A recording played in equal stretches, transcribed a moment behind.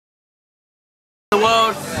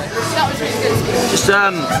Just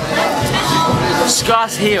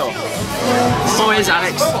Scar's heel. Oh, here's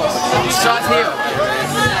Alex. Scar's heel.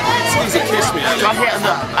 Kiss me, Alex. Right here,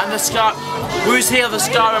 and the scar. Whose heel the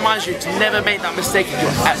scar reminds you to never make that mistake in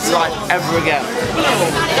your life ever again.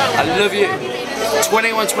 I love you.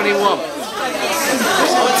 21-21.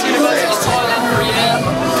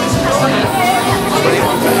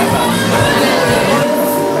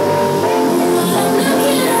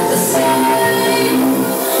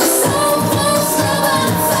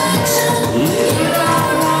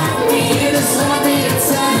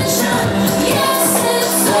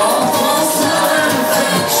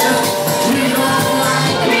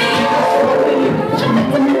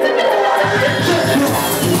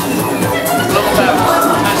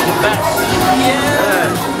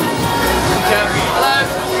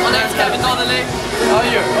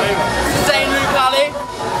 Zain,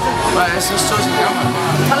 Right, let's just talk to the camera.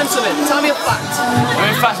 tell him something. Tell me a fact. I'm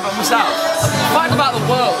in fact about myself. Fact about the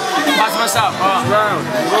world. Fact about myself. Right. Brown.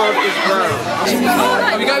 The world is brown.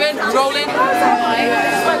 Are we going? Are we rolling?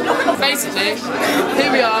 Basically,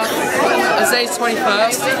 here we are at Zain's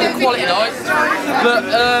 21st, quality night. But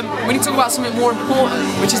we need to talk about something more important,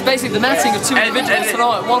 which is basically the netting of two individuals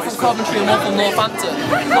tonight. One from Coventry and one from Northampton.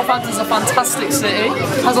 Northampton's a fantastic city,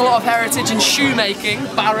 has a lot of heritage in shoemaking,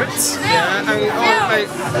 Barrett's. Yeah, and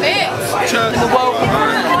church. In the world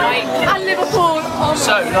and Liverpool on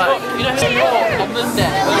So, like, you know who you are on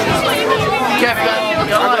Monday. Kevin,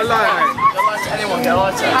 get a I'm lighter. a liar. Get a lighter. Anyone, get a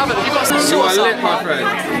lighter. Haven't you got some You sauce are on, lit, my man? friend.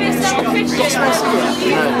 Give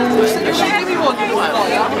me one, you like that.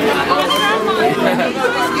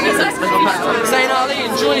 Zain Ali,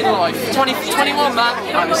 enjoying life. 21, man.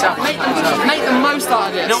 Make the most out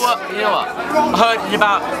of this. You know what? You know what? I heard in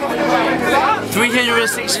about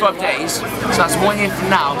 365 days, so that's 1 year from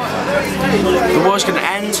now, the war's going to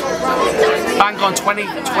end. Bang on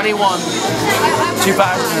 2021, 2012,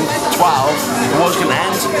 the war's going to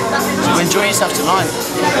end. So enjoy yourself tonight.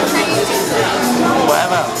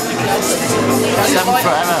 Whatever. 7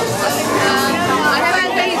 forever.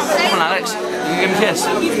 Come on, Alex. You can give me a kiss.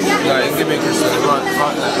 Like, give me a kiss. Right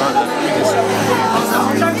there.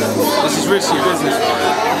 This is risky business.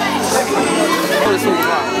 What it's all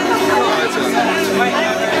about.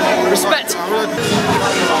 Respect. I'm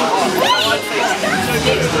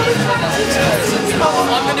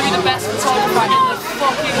going to be the best photographer in the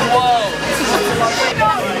fucking world.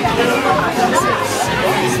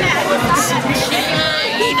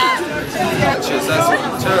 Cheers, that's it.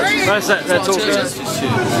 Cheers. They're talking.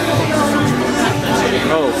 Cheers.